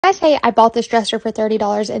I say I bought this dresser for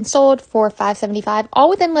 $30 and sold for $5.75, all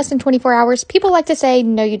within less than 24 hours, people like to say,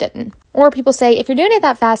 no, you didn't. Or people say, if you're doing it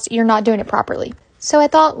that fast, you're not doing it properly. So I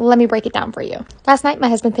thought, let me break it down for you. Last night, my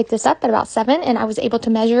husband picked this up at about 7, and I was able to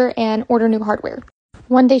measure and order new hardware.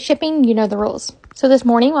 1-day shipping, you know the rules. So this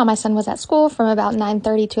morning, while my son was at school from about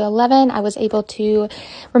 9:30 to 11, I was able to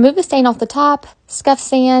remove the stain off the top, scuff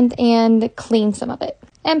sand, and clean some of it,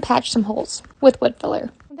 and patch some holes with wood filler.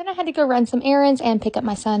 Then I had to go run some errands and pick up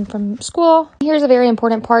my son from school. Here's a very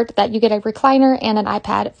important part, that you get a recliner and an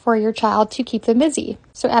iPad for your child to keep them busy.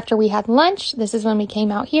 So after we had lunch, this is when we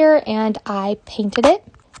came out here and I painted it.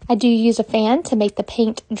 I do use a fan to make the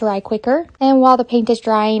paint dry quicker. And while the paint is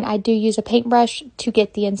drying, I do use a paintbrush to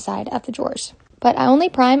get the inside of the drawers. But I only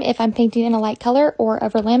prime if I'm painting in a light color or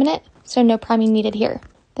over laminate, so no priming needed here.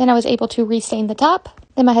 Then I was able to restain the top.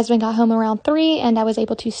 Then my husband got home around 3 and I was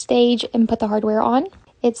able to stage and put the hardware on.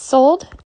 It's sold.